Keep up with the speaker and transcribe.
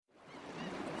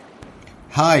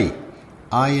Hi,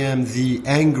 I am the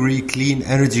angry clean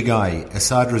energy guy,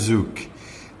 Asad Razouk.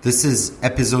 This is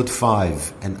episode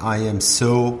 5 and I am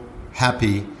so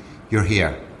happy you're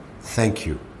here. Thank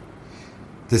you.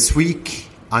 This week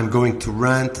I'm going to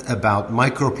rant about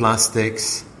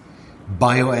microplastics,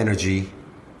 bioenergy,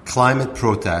 climate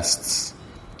protests,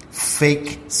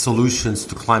 fake solutions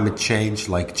to climate change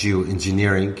like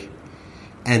geoengineering,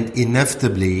 and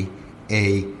inevitably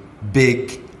a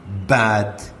big,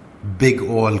 bad, big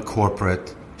oil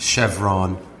corporate,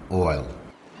 Chevron oil.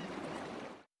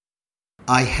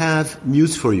 I have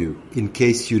news for you in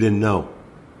case you didn't know.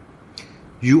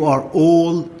 You are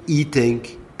all eating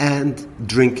and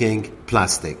drinking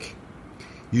plastic.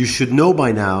 You should know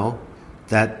by now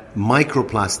that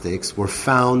microplastics were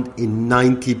found in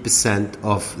 90%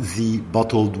 of the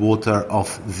bottled water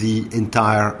of the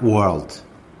entire world.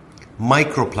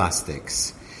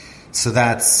 Microplastics. So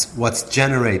that's what's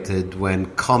generated when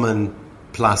common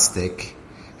plastic,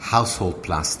 household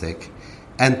plastic,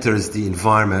 enters the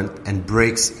environment and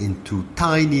breaks into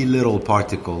tiny little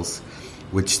particles,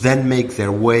 which then make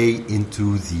their way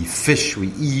into the fish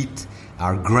we eat,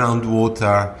 our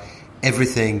groundwater,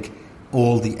 everything,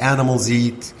 all the animals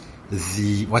eat,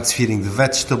 what's feeding the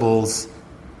vegetables,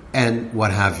 and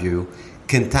what have you,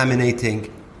 contaminating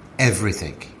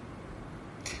everything.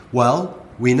 Well,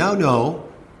 we now know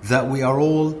that we are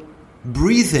all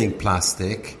breathing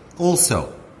plastic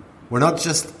also. We're not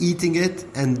just eating it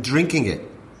and drinking it.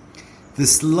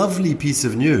 This lovely piece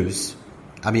of news,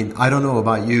 I don't know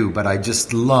about you, but I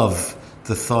just love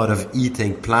the thought of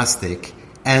eating plastic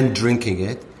and drinking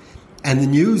it. And the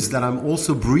news that I'm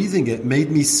also breathing it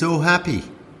made me so happy.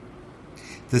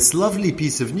 This lovely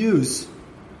piece of news,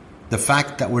 the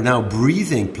fact that we're now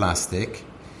breathing plastic,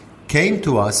 came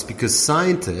to us because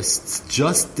scientists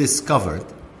just discovered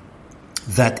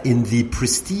that in the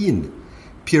pristine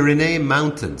Pyrenees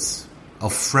Mountains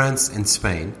of France and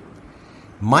Spain,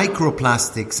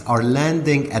 microplastics are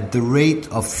landing at the rate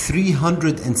of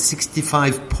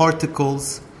 365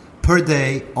 particles per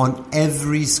day on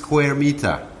every square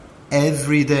meter,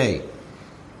 every day.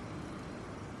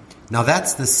 Now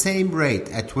that's the same rate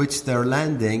at which they're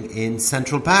landing in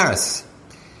central Paris.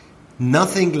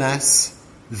 Nothing less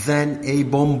than a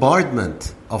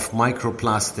bombardment of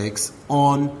microplastics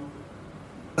on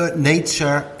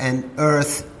nature and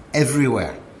earth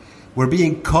everywhere. We're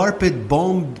being carpet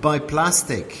bombed by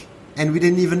plastic and we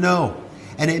didn't even know.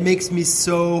 And it makes me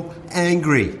so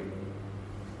angry.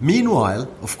 Meanwhile,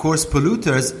 of course,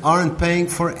 polluters aren't paying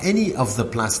for any of the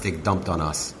plastic dumped on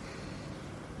us.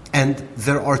 And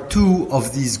there are two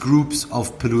of these groups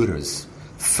of polluters.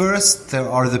 First, there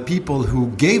are the people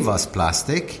who gave us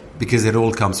plastic because it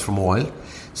all comes from oil.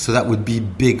 So that would be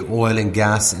big oil and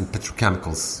gas and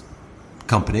petrochemicals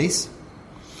companies.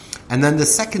 And then the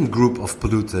second group of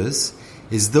polluters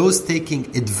is those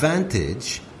taking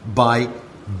advantage by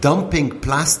dumping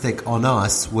plastic on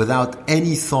us without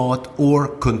any thought or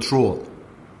control.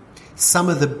 Some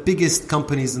of the biggest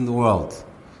companies in the world,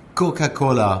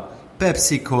 Coca-Cola,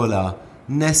 PepsiCo,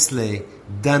 Nestle,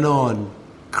 Danone,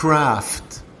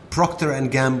 Kraft, Procter &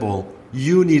 Gamble,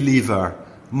 Unilever,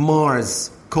 Mars,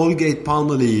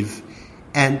 Colgate-Palmolive,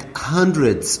 and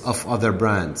hundreds of other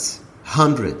brands.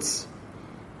 Hundreds.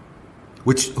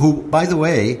 Who, by the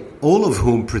way, all of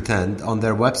whom pretend on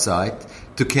their website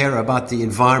to care about the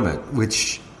environment,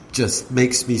 which just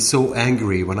makes me so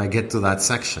angry when I get to that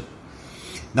section.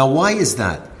 Now, why is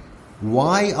that?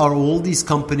 Why are all these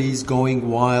companies going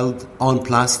wild on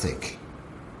plastic?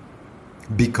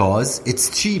 Because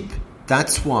it's cheap.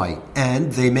 That's why.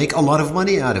 And they make a lot of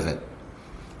money out of it.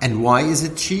 And why is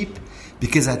it cheap?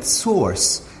 Because at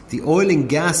source, the oil and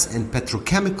gas and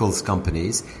petrochemicals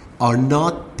companies are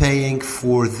not paying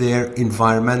for their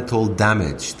environmental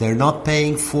damage. They're not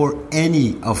paying for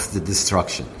any of the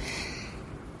destruction.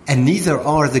 And neither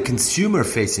are the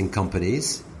consumer-facing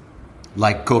companies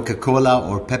like Coca-Cola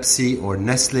or Pepsi or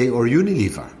Nestle or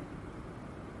Unilever.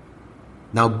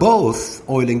 Now both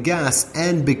oil and gas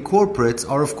and big corporates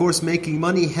are of course making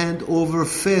money hand over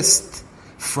fist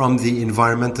from the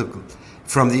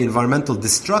environmental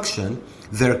destruction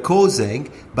they're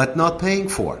causing but not paying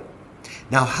for.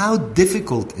 Now, how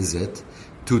difficult is it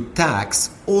to tax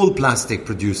all plastic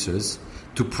producers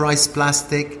to price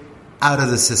plastic out of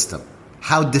the system?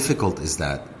 How difficult is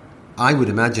that? I would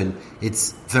imagine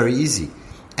it's very easy.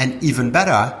 And even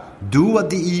better, do what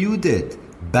the EU did.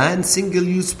 Ban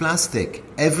single-use plastic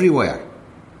everywhere.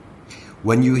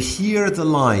 When you hear the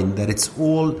line that it's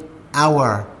all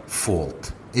our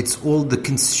fault, it's all the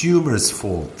consumer's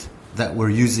fault that we're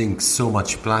using so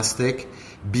much plastic,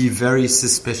 be very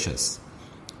suspicious.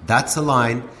 That's a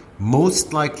line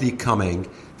most likely coming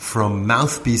from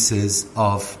mouthpieces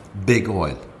of big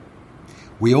oil.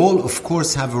 We all, of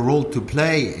course, have a role to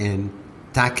play in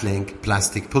tackling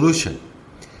plastic pollution.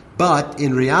 But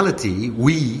in reality,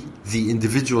 we, the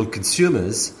individual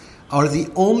consumers, are the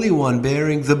only one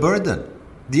bearing the burden.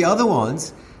 The other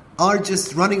ones are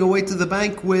just running away to the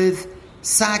bank with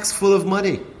sacks full of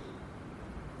money.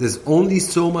 There's only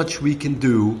so much we can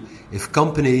do if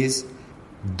companies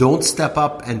don't step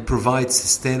up and provide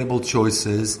sustainable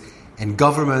choices, and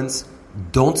governments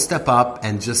don't step up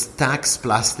and just tax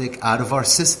plastic out of our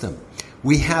system.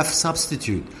 We have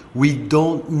substitute. We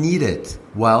don't need it.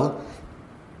 Well,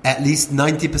 at least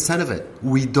 90% of it.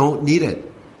 We don't need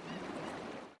it.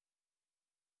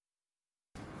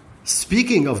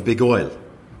 Speaking of big oil,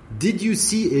 did you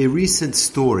see a recent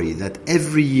story that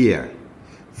every year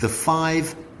the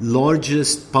 5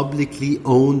 largest publicly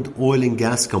owned oil and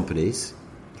gas companies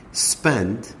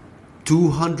spend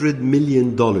 $200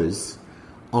 million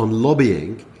on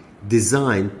lobbying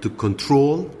designed to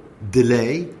control,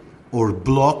 delay, or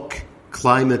block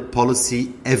climate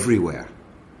policy everywhere,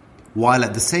 while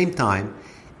at the same time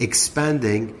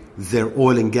expanding their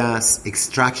oil and gas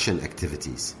extraction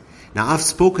activities? Now, I've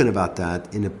spoken about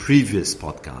that in a previous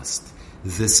podcast,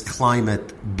 this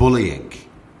climate bullying.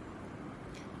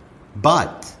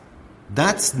 But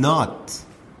that's not,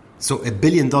 so $1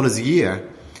 billion a year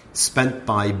spent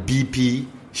by BP,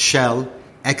 Shell,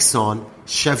 Exxon,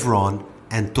 Chevron,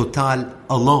 and Total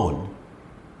alone,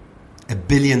 $1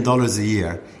 billion a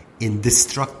year in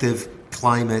destructive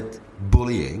climate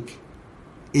bullying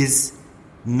is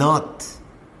not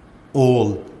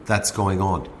all that's going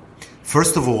on.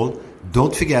 First of all,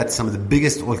 don't forget some of the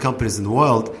biggest oil companies in the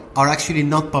world are actually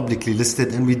not publicly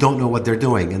listed, and we don't know what they're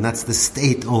doing. And that's the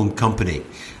state-owned company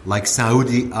like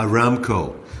Saudi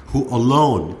Aramco, who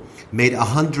alone made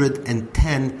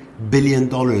 $110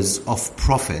 billion of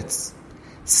profits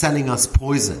selling us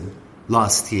poison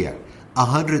last year.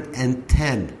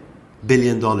 $110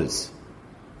 billion.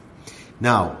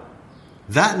 Now,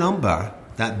 that number,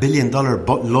 that $1 billion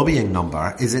lobbying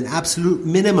number, is an absolute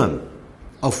minimum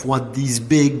of what these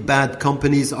big bad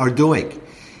companies are doing.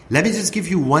 Let me just give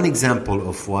you one example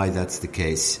of why that's the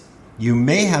case. You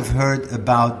may have heard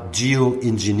about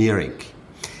geoengineering.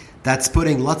 That's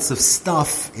putting lots of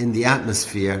stuff in the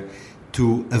atmosphere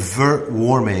to avert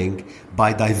warming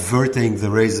by diverting the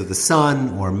rays of the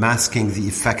sun or masking the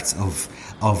effects of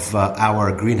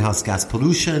our greenhouse gas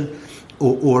pollution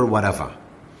or whatever.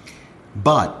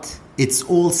 But it's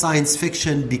all science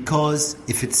fiction, because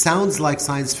if it sounds like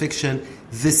science fiction,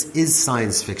 this is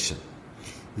science fiction.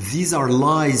 These are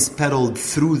lies peddled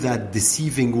through that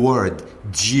deceiving word,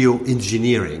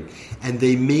 geoengineering, and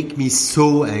they make me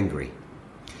so angry.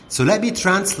 So let me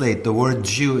translate the word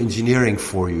geoengineering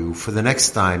for you for the next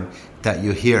time that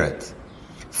you hear it.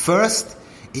 First,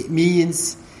 it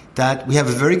means that we have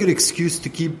a very good excuse to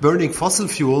keep burning fossil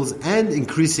fuels and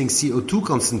increasing CO2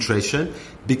 concentration,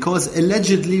 because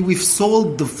allegedly we've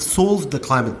solved the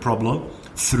climate problem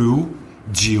through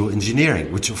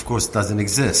geoengineering, which of course doesn't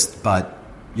exist, but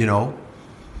you know,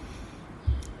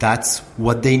 that's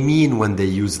what they mean when they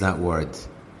use that word.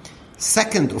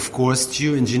 Second, of course,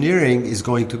 geoengineering is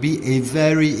going to be a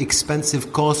very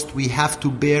expensive cost we have to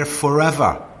bear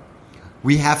forever.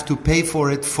 We have to pay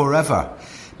for it forever,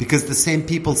 because the same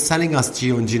people selling us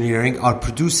geoengineering are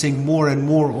producing more and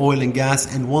more oil and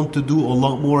gas and want to do a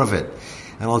lot more of it.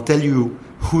 And I'll tell you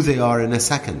who they are in a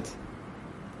second.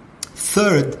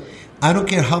 Third, I don't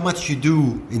care how much you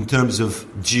do in terms of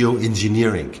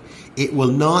geoengineering. It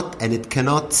will not and it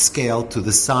cannot scale to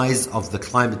the size of the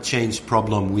climate change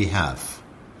problem we have.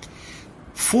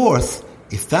 Fourth,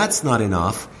 if that's not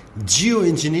enough,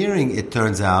 geoengineering, it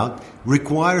turns out,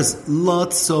 requires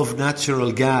lots of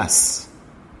natural gas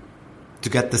to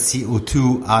get the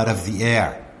CO2 out of the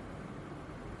air.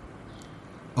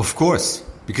 Of course,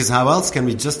 because how else can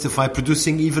we justify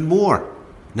producing even more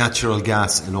natural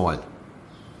gas and oil?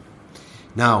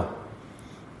 Now,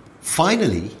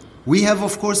 finally, we have,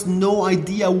 of course, no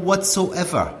idea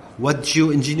whatsoever what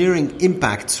geoengineering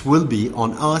impacts will be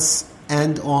on us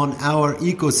and on our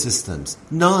ecosystems.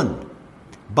 None.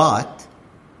 But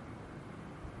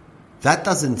that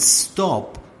doesn't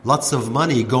stop lots of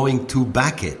money going to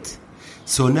back it.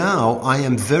 So now I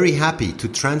am very happy to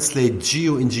translate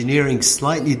geoengineering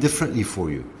slightly differently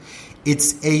for you.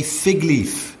 It's a fig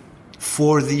leaf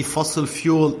for the fossil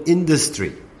fuel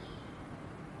industry.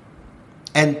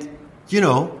 And, you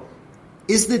know,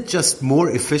 isn't it just more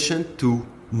efficient to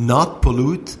not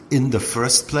pollute in the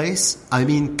first place? I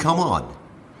mean, come on.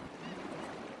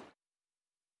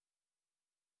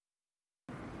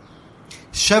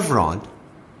 Chevron,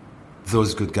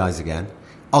 those good guys again,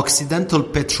 Occidental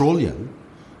Petroleum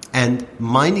and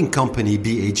mining company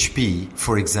BHP,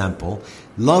 for example,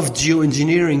 love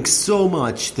geoengineering so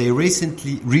much they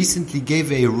recently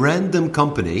gave a random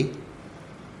company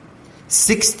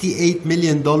 $68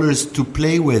 million to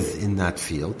play with in that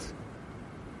field.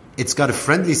 It's got a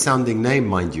friendly sounding name,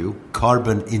 mind you,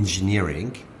 carbon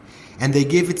engineering. And they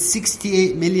gave it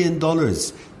 $68 million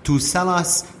to sell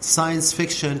us science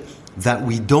fiction that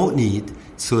we don't need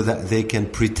so that they can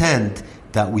pretend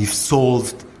that we've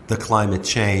solved the climate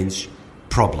change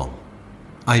problem.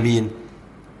 I mean,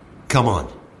 come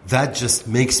on. That just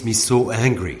makes me so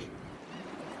angry.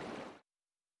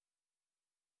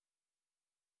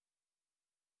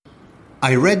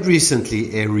 I read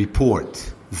recently a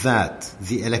report that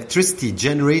the electricity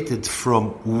generated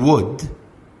from wood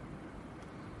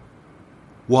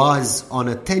was on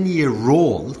a 10-year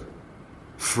roll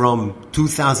from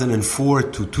 2004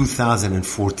 to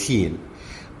 2014.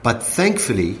 But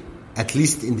thankfully, at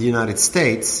least in the United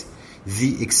States,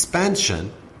 the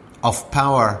expansion of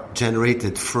power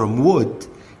generated from wood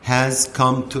has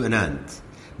come to an end.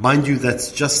 Mind you,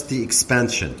 that's just the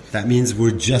expansion. That means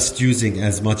we're just using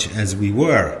as much as we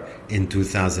were in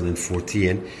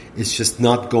 2014. It's just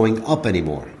not going up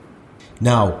anymore.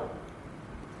 Now,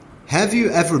 have you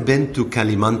ever been to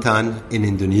Kalimantan in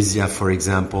Indonesia, for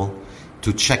example,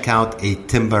 to check out a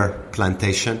timber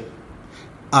plantation?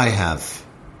 I have.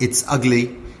 It's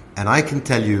ugly, and I can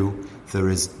tell you there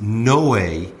is no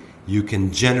way you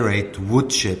can generate wood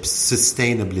chips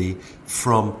sustainably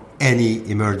from any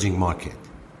emerging market.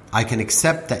 I can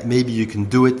accept that maybe you can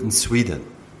do it in Sweden,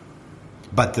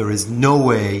 but there is no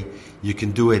way you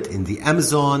can do it in the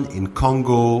Amazon, in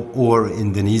Congo, or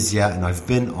Indonesia, and I've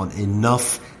been on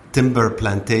enough timber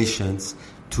plantations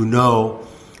to know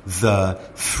the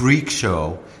freak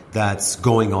show that's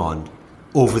going on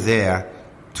over there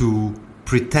to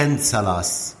pretend sell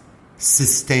us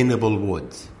sustainable wood.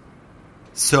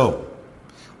 So,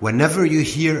 whenever you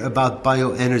hear about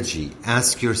bioenergy,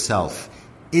 ask yourself,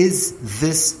 is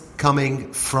this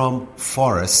coming from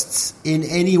forests in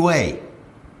any way?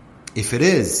 If it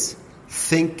is,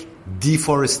 think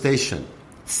deforestation,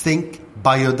 think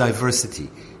biodiversity,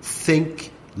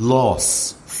 think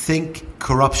loss, think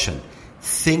corruption,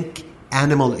 think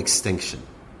animal extinction.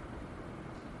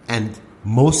 And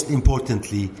most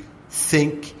importantly,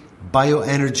 think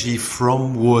bioenergy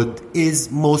from wood is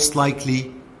most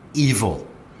likely evil.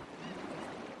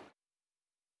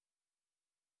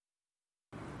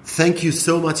 Thank you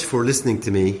so much for listening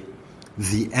to me,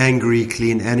 the angry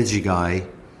clean energy guy,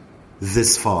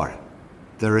 this far.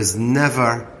 There is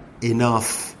never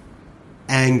enough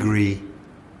angry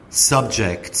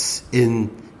subjects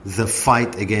in the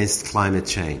fight against climate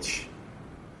change.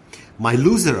 My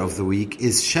loser of the week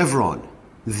is Chevron,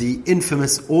 the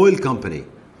infamous oil company,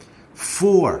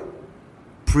 for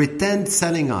pretend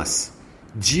selling us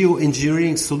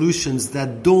geoengineering solutions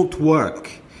that don't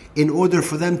work in order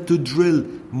for them to drill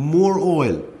more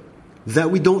oil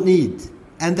that we don't need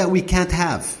and that we can't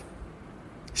have.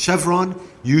 Chevron,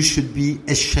 you should be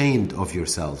ashamed of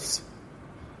yourselves.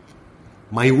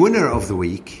 My winner of the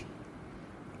week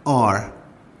are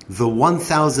the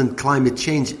 1,000 climate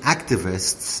change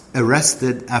activists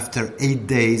arrested after 8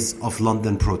 days of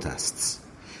London protests.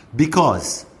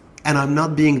 Because, and I'm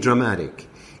not being dramatic,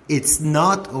 it's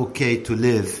not okay to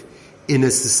live in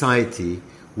a society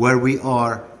where we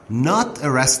are not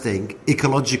arresting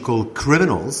ecological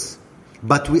criminals,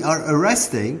 but we are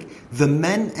arresting the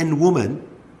men and women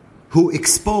who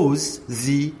expose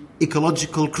the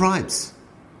ecological crimes.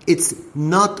 It's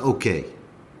not okay.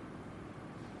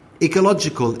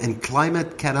 Ecological and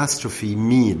climate catastrophe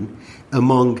mean,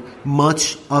 among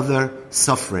much other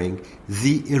suffering,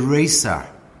 the eraser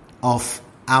of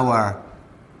our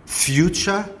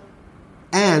future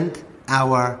and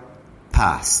our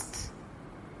past.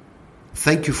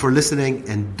 Thank you for listening,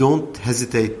 and don't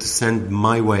hesitate to send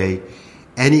my way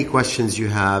any questions you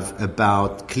have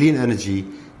about clean energy,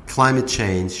 climate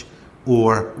change,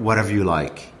 or whatever you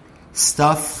like.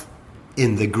 Stuff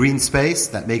in the green space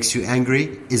that makes you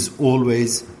angry is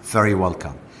always very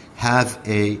welcome. Have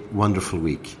a wonderful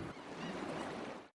week.